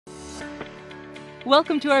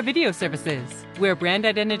Welcome to our video services, where brand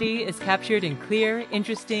identity is captured in clear,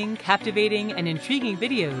 interesting, captivating, and intriguing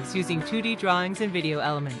videos using 2D drawings and video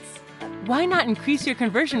elements. Why not increase your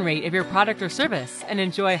conversion rate of your product or service and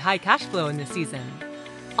enjoy high cash flow in this season?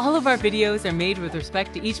 All of our videos are made with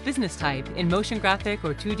respect to each business type in motion graphic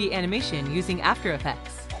or 2D animation using After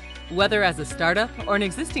Effects. Whether as a startup or an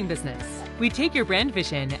existing business, we take your brand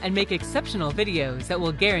vision and make exceptional videos that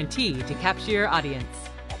will guarantee to capture your audience.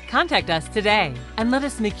 Contact us today and let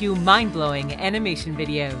us make you mind-blowing animation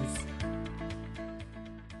videos.